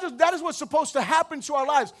 And that is what's supposed to happen to our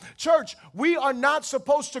lives. Church, we are not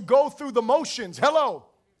supposed to go through the motions. Hello.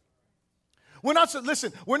 We're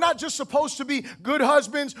not just supposed to be good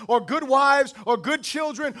husbands or good wives or good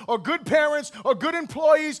children or good parents or good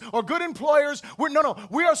employees or good employers.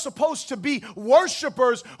 We are supposed to be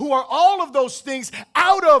worshipers who are all of those things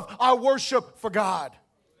out of our worship for God.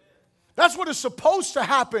 That's what is supposed to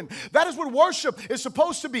happen. That is what worship is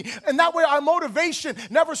supposed to be. And that way our motivation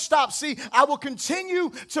never stops. See, I will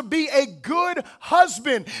continue to be a good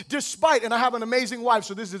husband despite, and I have an amazing wife,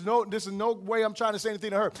 so this is no way I'm trying to say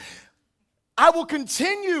anything to her. I will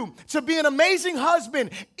continue to be an amazing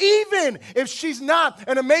husband even if she's not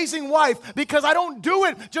an amazing wife, because I don't do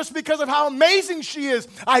it just because of how amazing she is.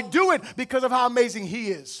 I do it because of how amazing he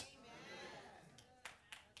is.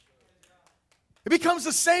 It becomes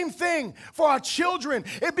the same thing for our children.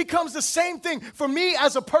 It becomes the same thing for me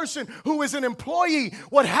as a person who is an employee.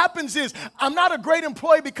 What happens is I'm not a great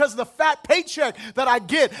employee because of the fat paycheck that I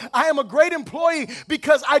get. I am a great employee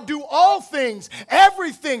because I do all things,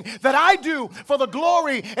 everything that I do for the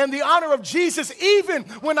glory and the honor of Jesus, even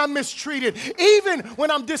when I'm mistreated, even when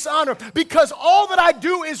I'm dishonored, because all that I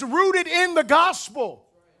do is rooted in the gospel.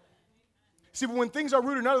 See, but when things are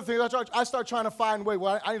rooted in other things, I start trying to find a way.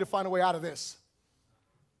 Well, I need to find a way out of this.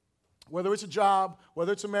 Whether it's a job,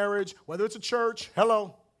 whether it's a marriage, whether it's a church.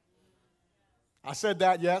 Hello. I said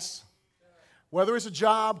that, yes. Whether it's a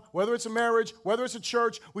job, whether it's a marriage, whether it's a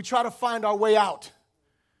church, we try to find our way out.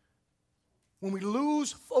 When we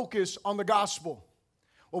lose focus on the gospel,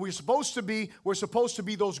 what we're supposed to be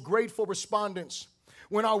those grateful respondents.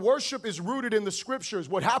 When our worship is rooted in the scriptures,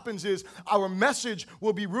 what happens is our message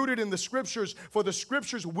will be rooted in the scriptures, for the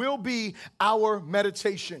scriptures will be our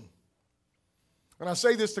meditation. And I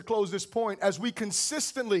say this to close this point. As we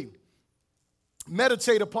consistently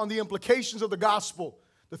meditate upon the implications of the gospel,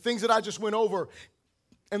 the things that I just went over.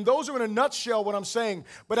 And those are in a nutshell what I'm saying.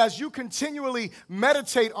 But as you continually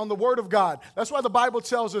meditate on the Word of God, that's why the Bible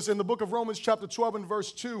tells us in the book of Romans chapter 12 and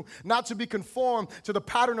verse 2, not to be conformed to the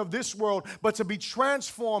pattern of this world, but to be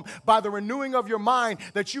transformed by the renewing of your mind,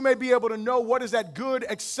 that you may be able to know what is that good,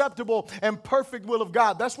 acceptable, and perfect will of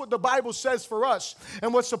God. That's what the Bible says for us.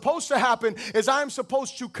 And what's supposed to happen is I'm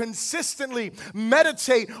supposed to consistently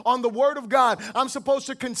meditate on the Word of God. I'm supposed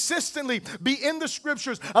to consistently be in the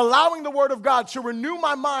Scriptures, allowing the Word of God to renew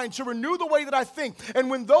my mind, to renew the way that I think. And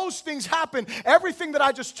when those things happen, everything that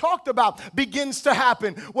I just talked about begins to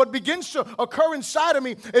happen. What begins to occur inside of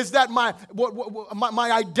me is that my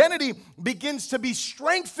identity begins to be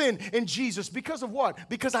strengthened in Jesus. Because of what?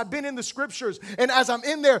 Because I've been in the Scriptures. And as I'm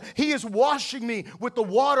in there, He is washing me with the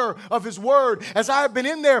water of His Word. As I have been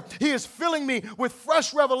in there, He is filling me with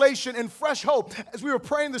fresh revelation and fresh hope. As we were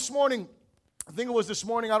praying this morning, I think it was this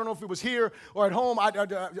morning. I don't know if it was here or at home.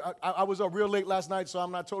 I was up real late last night, so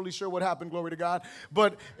I'm not totally sure what happened, glory to God.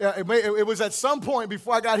 But it was at some point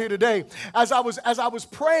before I got here today. As I was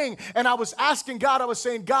praying and I was asking God, I was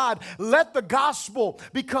saying, God, let the gospel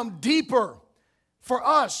become deeper for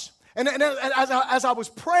us. And as I was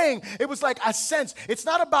praying, it was like I sensed it's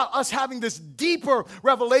not about us having this deeper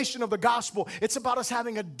revelation of the gospel. It's about us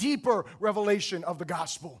having a deeper revelation of the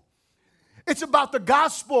gospel. It's about the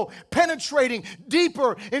gospel penetrating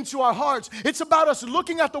deeper into our hearts. It's about us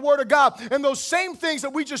looking at the Word of God and those same things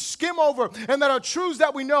that we just skim over and that are truths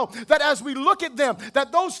that we know, that as we look at them,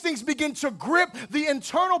 that those things begin to grip the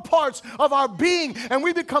internal parts of our being and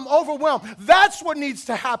we become overwhelmed. That's what needs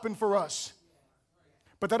to happen for us.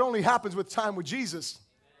 But that only happens with time with Jesus.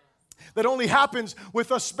 That only happens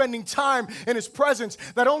with us spending time in His presence.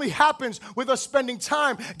 That only happens with us spending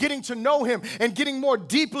time getting to know Him and getting more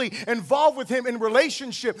deeply involved with Him in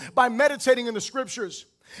relationship by meditating in the Scriptures.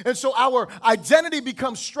 And so our identity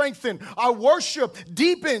becomes strengthened. Our worship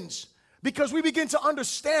deepens because we begin to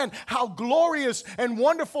understand how glorious and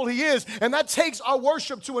wonderful He is. And that takes our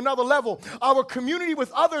worship to another level. Our community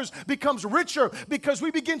with others becomes richer because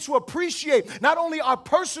we begin to appreciate not only our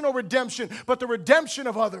personal redemption, but the redemption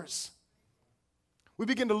of others. We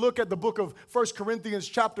begin to look at the book of 1 Corinthians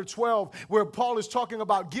chapter 12, where Paul is talking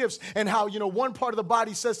about gifts and how, one part of the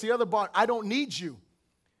body says to the other body, I don't need you.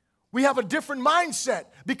 We have a different mindset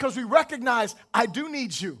because we recognize I do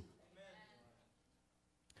need you.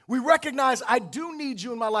 We recognize I do need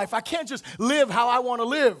you in my life. I can't just live how I want to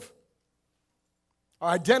live. Our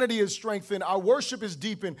identity is strengthened. Our worship is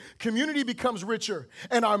deepened. Community becomes richer.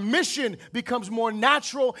 And our mission becomes more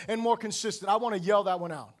natural and more consistent. I want to yell that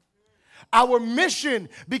one out. Our mission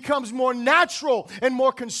becomes more natural and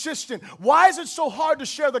more consistent. Why is it so hard to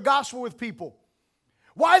share the gospel with people?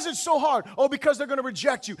 Why is it so hard? Oh, because they're going to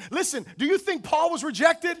reject you. Listen, do you think Paul was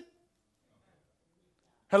rejected?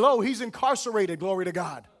 Hello, he's incarcerated, glory to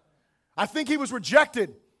God. I think he was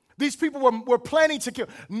rejected. These people were planning to kill.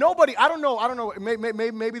 Nobody, I don't know,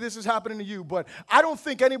 maybe this is happening to you, but I don't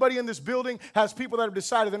think anybody in this building has people that have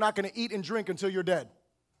decided they're not going to eat and drink until you're dead.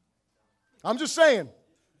 I'm just saying.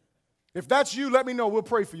 If that's you, let me know. We'll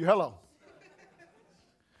pray for you. Hello.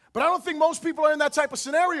 But I don't think most people are in that type of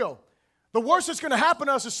scenario. The worst that's going to happen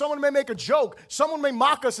to us is someone may make a joke. Someone may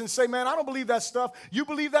mock us and say, man, I don't believe that stuff. You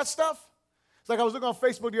believe that stuff? It's like I was looking on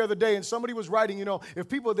Facebook the other day and somebody was writing, if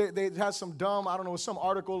people, they had some dumb, some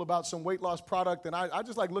article about some weight loss product. And I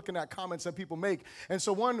just like looking at comments that people make. And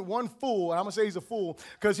so one fool, and I'm going to say he's a fool,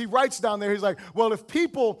 because he writes down there, he's like, well, if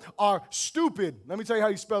people are stupid, let me tell you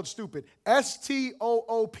how he spelled stupid.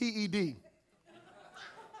 S-T-O-O-P-E-D.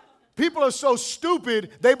 People are so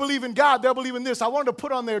stupid, they believe in God, they'll believe in this. I wanted to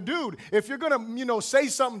put on there, dude, if you're going to, say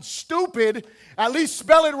something stupid, at least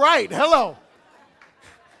spell it right. Hello.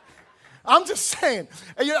 I'm just saying.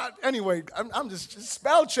 Anyway, I'm just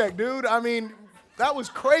spell check, dude. I mean, that was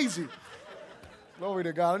crazy. Glory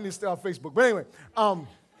to God. I need to stay on Facebook. But anyway,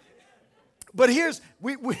 but here's,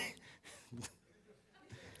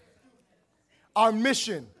 our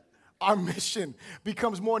mission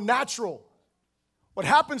becomes more natural. What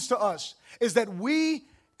happens to us is that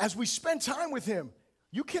as we spend time with Him,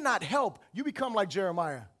 you cannot help. You become like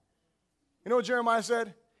Jeremiah. You know what Jeremiah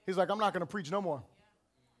said? He's like, I'm not going to preach no more.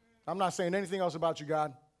 I'm not saying anything else about you,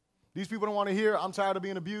 God. These people don't want to hear. I'm tired of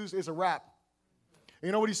being abused. It's a wrap.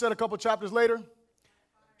 You know what he said a couple chapters later?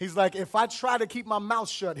 He's like, if I try to keep my mouth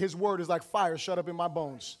shut, His word is like fire shut up in my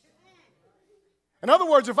bones. In other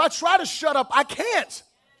words, if I try to shut up, I can't.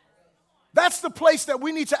 That's the place that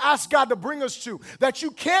we need to ask God to bring us to, that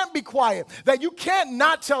you can't be quiet, that you can't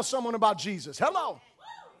not tell someone about Jesus. Hello.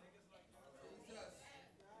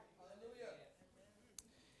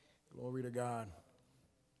 Glory to God.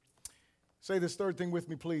 Say this third thing with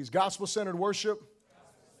me, please. Gospel-centered worship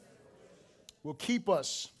will keep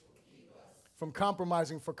us from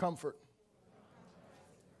compromising for comfort.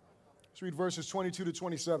 Let's read verses 22 to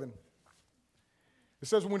 27. It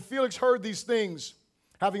says, when Felix heard these things,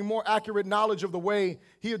 having more accurate knowledge of the way,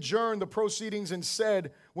 he adjourned the proceedings and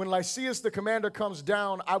said, when Lysias the commander comes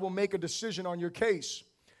down, I will make a decision on your case.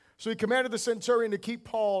 So he commanded the centurion to keep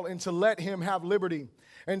Paul and to let him have liberty,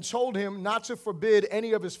 and told him not to forbid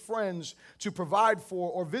any of his friends to provide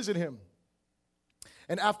for or visit him.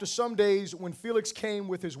 And after some days, when Felix came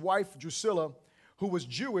with his wife Drusilla, who was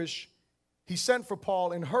Jewish, he sent for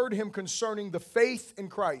Paul and heard him concerning the faith in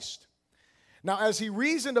Christ. Now, as he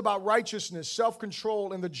reasoned about righteousness,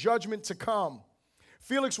 self-control, and the judgment to come,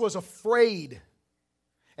 Felix was afraid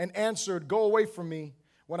and answered, go away from me.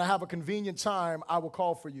 When I have a convenient time, I will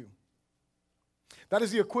call for you. That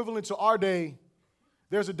is the equivalent to our day.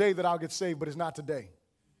 There's a day that I'll get saved, but it's not today.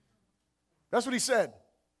 That's what he said.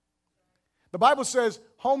 The Bible says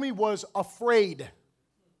homie was afraid.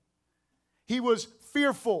 He was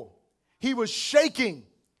fearful. He was shaking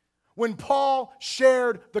when Paul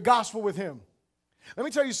shared the gospel with him. Let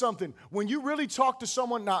me tell you something. When you really talk to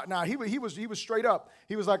someone, he was straight up.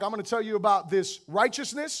 He was like, I'm going to tell you about this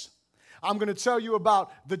righteousness. I'm going to tell you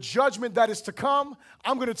about the judgment that is to come.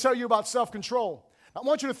 I'm going to tell you about self-control. I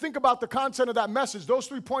want you to think about the content of that message. Those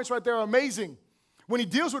 3 points right there are amazing. When he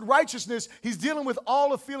deals with righteousness, he's dealing with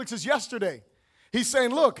all of Felix's yesterday. He's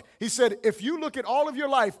saying, look, he said, if you look at all of your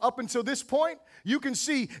life up until this point, you can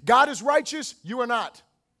see God is righteous, you are not.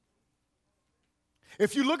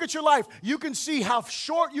 If you look at your life, you can see how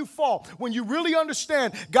short you fall. When you really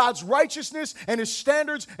understand God's righteousness and his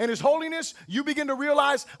standards and his holiness, you begin to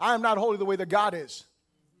realize, I am not holy the way that God is.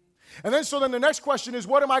 And then the next question is,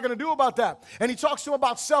 what am I going to do about that? And he talks to him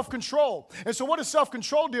about self-control. And so what does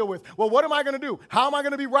self-control deal with? Well, what am I going to do? How am I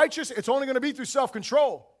going to be righteous? It's only going to be through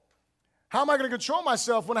self-control. How am I going to control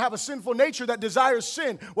myself when I have a sinful nature that desires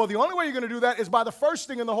sin? Well, the only way you're going to do that is by the first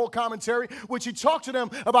thing in the whole commentary, which he talked to them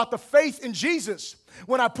about the faith in Jesus.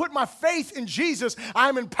 When I put my faith in Jesus,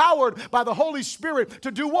 I'm empowered by the Holy Spirit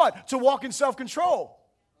to do what? To walk in self-control.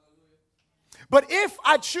 But if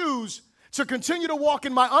I choose to continue to walk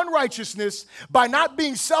in my unrighteousness by not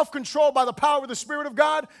being self-controlled by the power of the Spirit of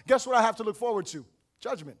God, guess what I have to look forward to?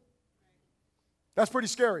 Judgment. That's pretty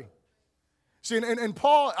scary. See, and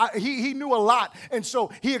Paul, he knew a lot, and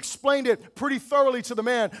so he explained it pretty thoroughly to the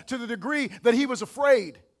man to the degree that he was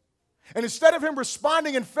afraid. And instead of him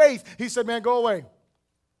responding in faith, he said, man, go away. He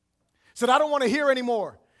said, I don't want to hear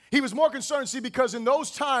anymore. He was more concerned, see, because in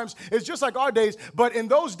those times, it's just like our days, but in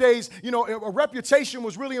those days, a reputation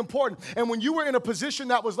was really important. And when you were in a position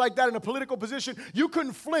that was like that, in a political position, you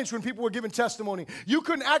couldn't flinch when people were giving testimony. You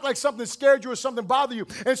couldn't act like something scared you or something bothered you.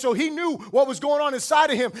 And so he knew what was going on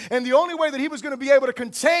inside of him. And the only way that he was going to be able to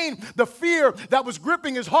contain the fear that was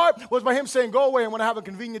gripping his heart was by him saying, go away, and when I have a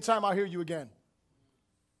convenient time, I'll hear you again.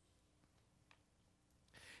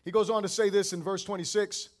 He goes on to say this in verse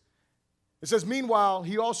 26. It says, meanwhile,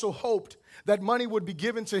 he also hoped that money would be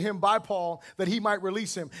given to him by Paul that he might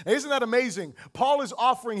release him. Now, isn't that amazing? Paul is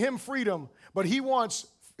offering him freedom, but he wants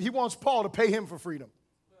Paul to pay him for freedom.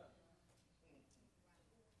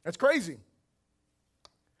 That's crazy.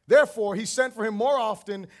 Therefore, he sent for him more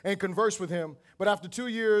often and conversed with him. But after 2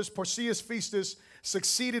 years, Porcius Festus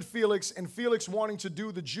succeeded Felix, and Felix, wanting to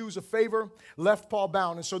do the Jews a favor, left Paul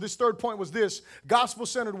bound. And so this third point was this: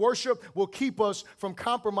 gospel-centered worship will keep us from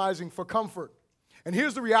compromising for comfort. And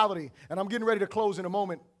here's the reality, and I'm getting ready to close in a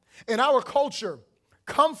moment. In our culture,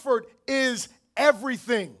 comfort is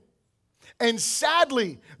everything. And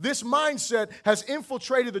sadly, this mindset has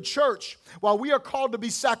infiltrated the church. While we are called to be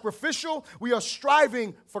sacrificial, we are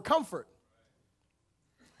striving for comfort.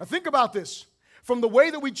 Now think about this. From the way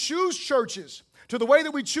that we choose churches to the way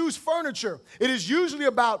that we choose furniture, it is usually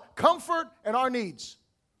about comfort and our needs.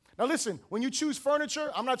 Now listen, when you choose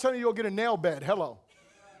furniture, I'm not telling you you'll get a nail bed. Hello.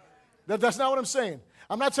 That's not what I'm saying.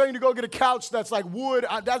 I'm not telling you to go get a couch that's like wood.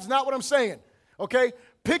 That's not what I'm saying. Okay?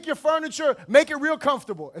 Pick your furniture, make it real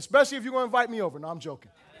comfortable, especially if you're going to invite me over. No, I'm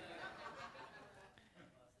joking.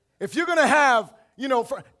 If you're going to have,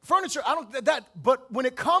 furniture, but when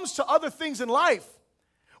it comes to other things in life,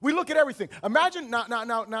 we look at everything. Imagine,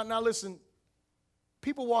 now listen,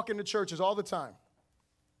 people walk into churches all the time.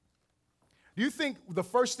 Do you think the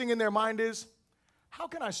first thing in their mind is, how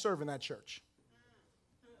can I serve in that church?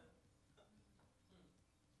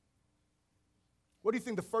 What do you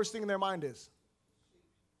think the first thing in their mind is?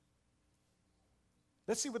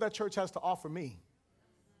 Let's see what that church has to offer me.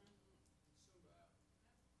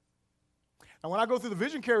 And when I go through the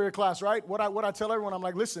vision carrier class, right, what I tell everyone, I'm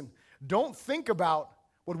like, listen, Don't think about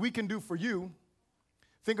what we can do for you.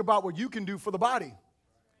 Think about what you can do for the body.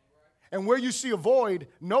 And where you see a void,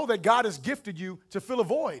 know that God has gifted you to fill a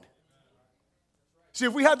void. See,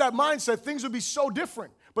 if we had that mindset, things would be so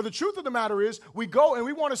different. But the truth of the matter is, we go and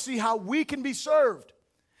we want to see how we can be served.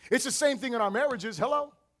 It's the same thing in our marriages.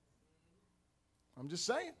 Hello? I'm just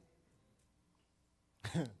saying.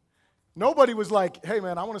 Nobody was like, hey,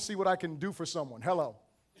 man, I want to see what I can do for someone. Hello.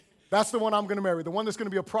 That's the one I'm going to marry, the one that's going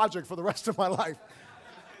to be a project for the rest of my life.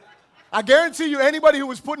 I guarantee you, anybody who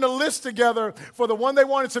was putting a list together for the one they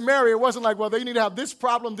wanted to marry, it wasn't like, well, they need to have this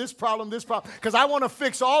problem, this problem, this problem, because I want to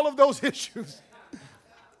fix all of those issues.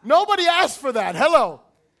 Nobody asked for that. Hello.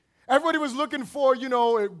 Everybody was looking for,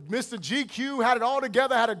 Mr. GQ, had it all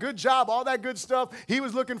together, had a good job, all that good stuff. He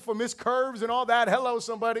was looking for Miss Curves and all that. Hello,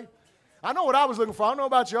 somebody. I know what I was looking for. I don't know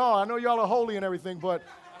about y'all. I know y'all are holy and everything, but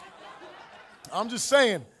I'm just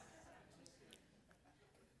saying.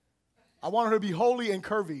 I wanted her to be holy and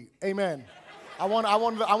curvy. Amen. I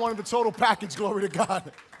wanted the total package, glory to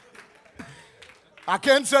God. I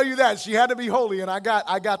can tell you that. She had to be holy, and I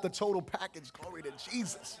got the total package, glory to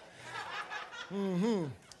Jesus.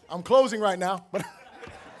 I'm closing right now. But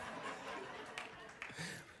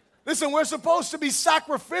listen, we're supposed to be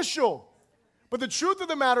sacrificial. But the truth of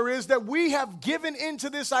the matter is that we have given into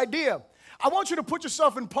this idea. I want you to put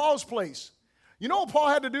yourself in Paul's place. You know what Paul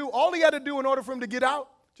had to do? All he had to do in order for him to get out,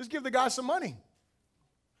 just give the guy some money.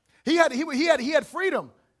 He had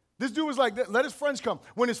freedom. This dude was like, let his friends come.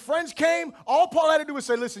 When his friends came, all Paul had to do was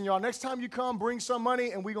say, listen, y'all, next time you come, bring some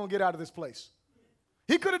money, and we're going to get out of this place.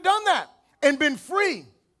 He could have done that and been free.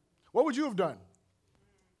 What would you have done?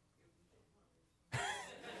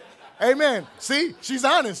 Amen. See, she's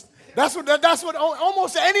honest. That's what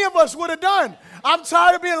almost any of us would have done. I'm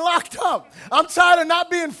tired of being locked up. I'm tired of not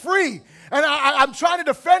being free. And I'm trying to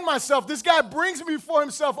defend myself. This guy brings me before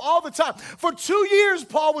himself all the time. For 2 years,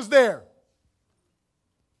 Paul was there.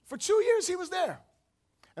 For 2 years, he was there.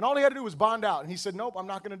 And all he had to do was bond out. And he said, nope, I'm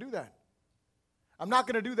not going to do that. I'm not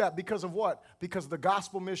going to do that because of what? Because of the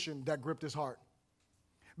gospel mission that gripped his heart.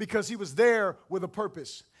 Because he was there with a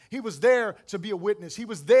purpose. He was there to be a witness. He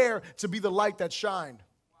was there to be the light that shined.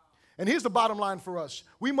 And here's the bottom line for us.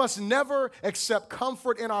 We must never accept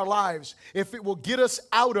comfort in our lives if it will get us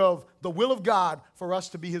out of the will of God for us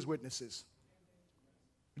to be his witnesses.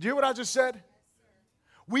 Did you hear what I just said?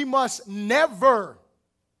 We must never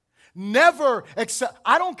accept.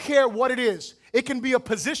 I don't care what it is. It can be a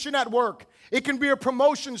position at work. It can be a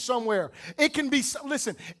promotion somewhere. It can be,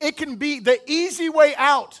 listen, it can be the easy way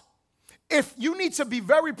out. If you need to be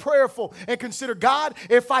very prayerful and consider, God,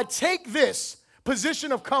 if I take this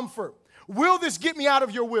position of comfort, will this get me out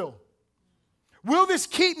of your will? Will this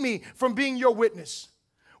keep me from being your witness?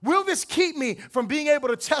 Will this keep me from being able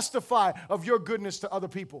to testify of your goodness to other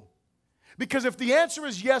people? Because if the answer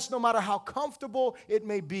is yes, no matter how comfortable it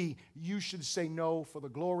may be, you should say no for the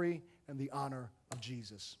glory and the honor of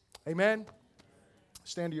Jesus. Amen?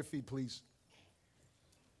 Stand to your feet, please.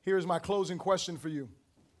 Here's my closing question for you.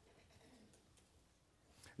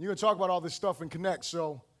 You're going to talk about all this stuff and connect,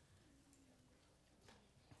 so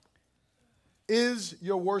is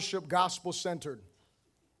your worship gospel-centered?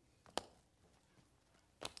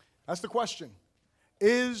 That's the question.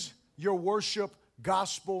 Is your worship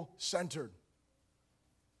gospel-centered?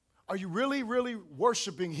 Are you really, really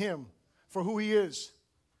worshiping him for who he is?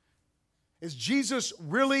 Is Jesus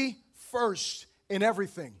really first in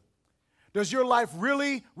everything? Does your life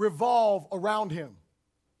really revolve around him?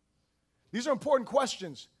 These are important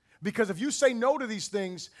questions because if you say no to these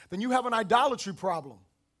things, then you have an idolatry problem.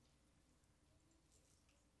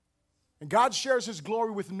 And God shares his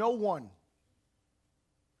glory with no one.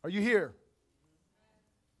 Are you here?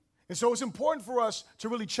 And so it's important for us to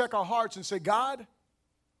really check our hearts and say, God,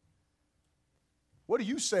 what do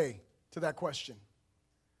you say to that question?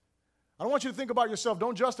 I don't want you to think about yourself.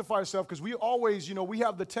 Don't justify yourself because we always, we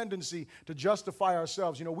have the tendency to justify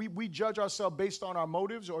ourselves. We judge ourselves based on our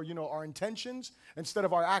motives or, our intentions instead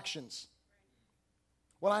of our actions.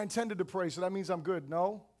 Well, I intended to pray, so that means I'm good.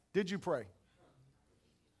 No. Did you pray?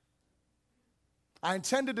 I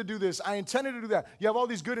intended to do this. I intended to do that. You have all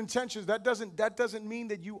these good intentions. That doesn't mean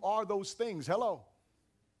that you are those things. Hello.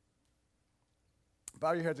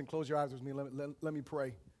 Bow your heads and close your eyes with me. Let me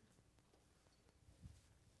pray.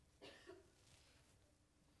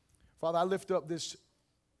 Father, I lift up this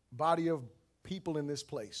body of people in this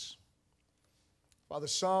place. Father,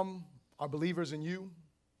 some are believers in you.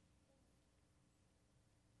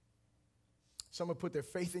 Some have put their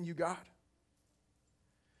faith in you, God.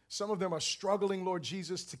 Some of them are struggling, Lord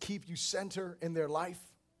Jesus, to keep you center in their life.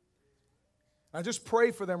 I just pray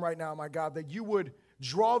for them right now, my God, that you would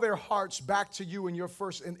draw their hearts back to you in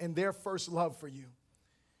their first love for you.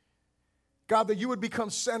 God, that you would become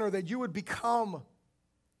center, that you would become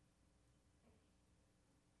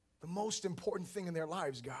the most important thing in their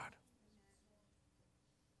lives, God.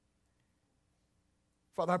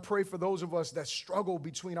 Father, I pray for those of us that struggle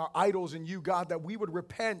between our idols and you, God, that we would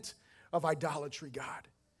repent of idolatry, God.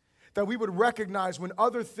 That we would recognize when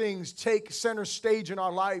other things take center stage in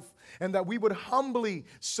our life, and that we would humbly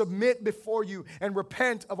submit before you and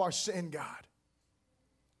repent of our sin, God.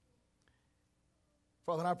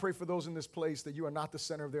 Father, and I pray for those in this place that you are not the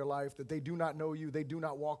center of their life, that they do not know you, they do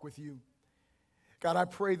not walk with you. God, I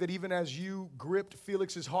pray that even as you gripped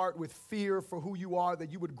Felix's heart with fear for who you are,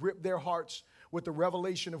 that you would grip their hearts with the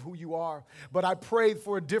revelation of who you are. But I prayed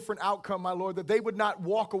for a different outcome, my Lord, that they would not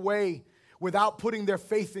walk away without putting their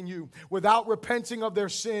faith in you, without repenting of their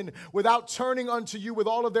sin, without turning unto you with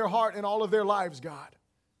all of their heart and all of their lives, God.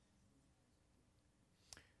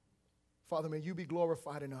 Father, may you be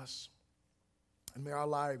glorified in us. And may our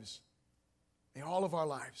lives, may all of our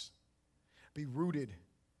lives be rooted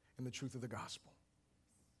in the truth of the gospel.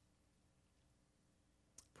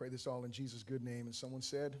 Pray this all in Jesus' good name. And someone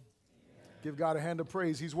said, amen. Give God a hand of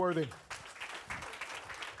praise. He's worthy.